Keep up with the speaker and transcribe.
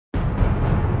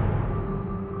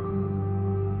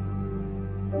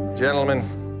Gentlemen,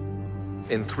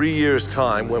 in 3 years'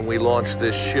 time, when we launch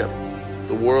this ship,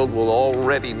 the world will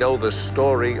already know the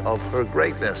story of her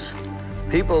greatness.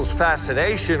 People's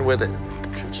fascination with it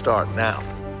should start now.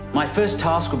 My first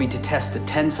task will be to test the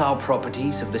tensile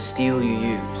properties of the steel you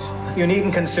use. You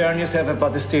needn't concern yourself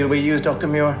about the steel we use, Dr.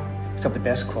 Muir. It's of the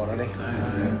best quality.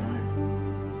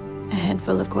 A head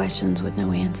full of questions with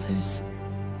no answers.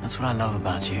 That's what I love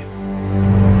about you.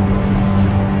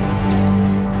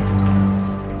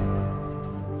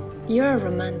 You're a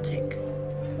romantic.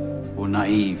 Or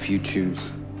naive, you choose.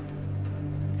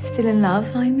 Still in love,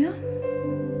 Jaime?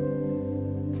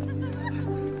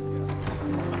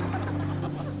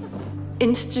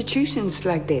 Institutions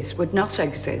like this would not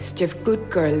exist if good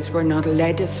girls were not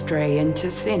led astray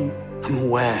into sin. I'm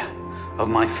aware of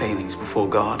my failings before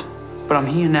God, but I'm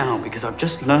here now because I've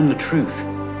just learned the truth.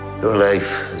 Your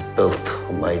life is built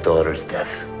on my daughter's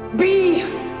death. Be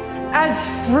as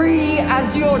free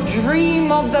as your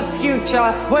dream of the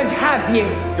future would have you.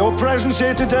 Your presence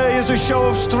here today is a show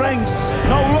of strength.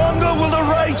 No longer will the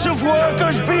rights of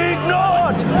workers be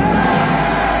ignored.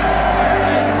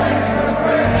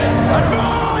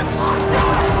 Advance!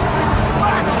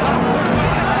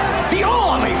 The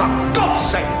army, for God's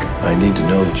sake! I need to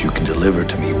know that you can deliver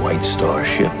to me White Star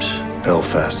ships.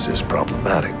 Belfast is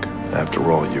problematic.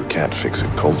 After all, you can't fix a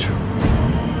culture.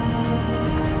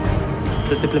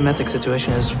 The diplomatic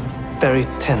situation is very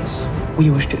tense. We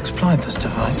wish to exploit this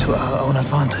divide to our own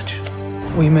advantage.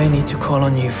 We may need to call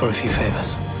on you for a few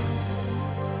favors.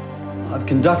 I've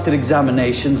conducted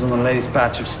examinations on the latest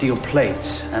batch of steel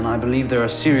plates, and I believe there are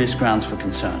serious grounds for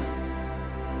concern.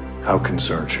 How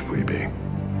concerned should we be?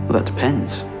 Well, that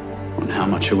depends on how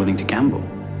much you're willing to gamble.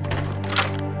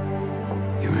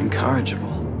 You're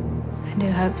incorrigible. I do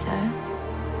hope so.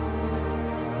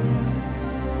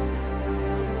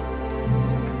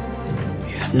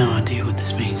 You have no idea what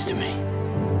this means to me.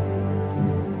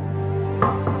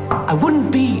 I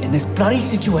wouldn't be in this bloody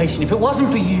situation if it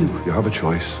wasn't for you. You have a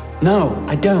choice. No,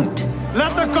 I don't.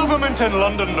 Let the government in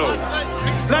London know.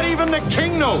 Let even the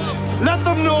king know. Let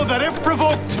them know that if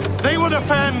provoked, they will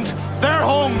defend their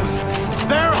homes,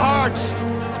 their hearts,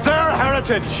 their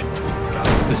heritage.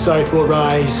 The South will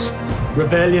rise.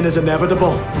 Rebellion is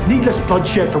inevitable. Needless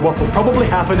bloodshed for what will probably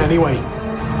happen anyway.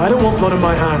 I don't want blood on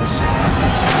my hands.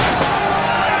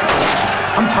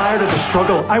 I'm tired of the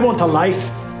struggle. I want a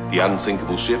life. The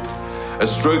unsinkable ship? A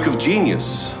stroke of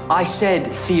genius. I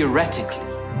said theoretically.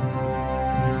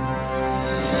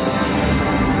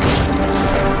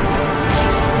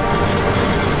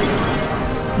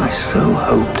 I so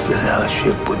hoped that our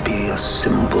ship would be a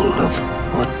symbol of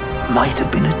what might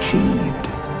have been achieved.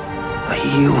 A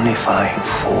unifying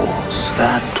force.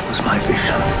 That was my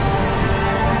vision.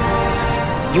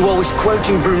 You always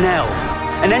quoting Brunel,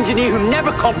 an engineer who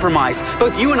never compromised.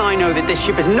 Both you and I know that this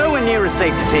ship is nowhere near as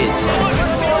safe as his.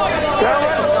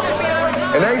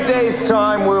 In 8 days'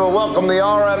 time, we will welcome the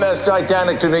RMS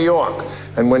Titanic to New York.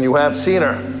 And when you have seen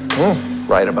her,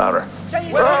 write about her.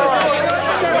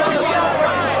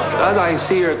 As I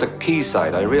see her at the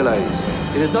quayside, I realize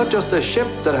it is not just the ship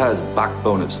that has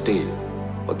backbone of steel,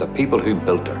 but the people who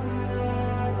built her.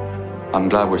 I'm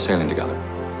glad we're sailing together.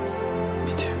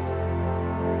 Me too.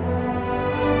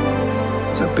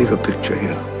 There's a bigger picture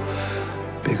here.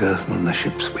 Bigger than the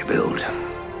ships we build.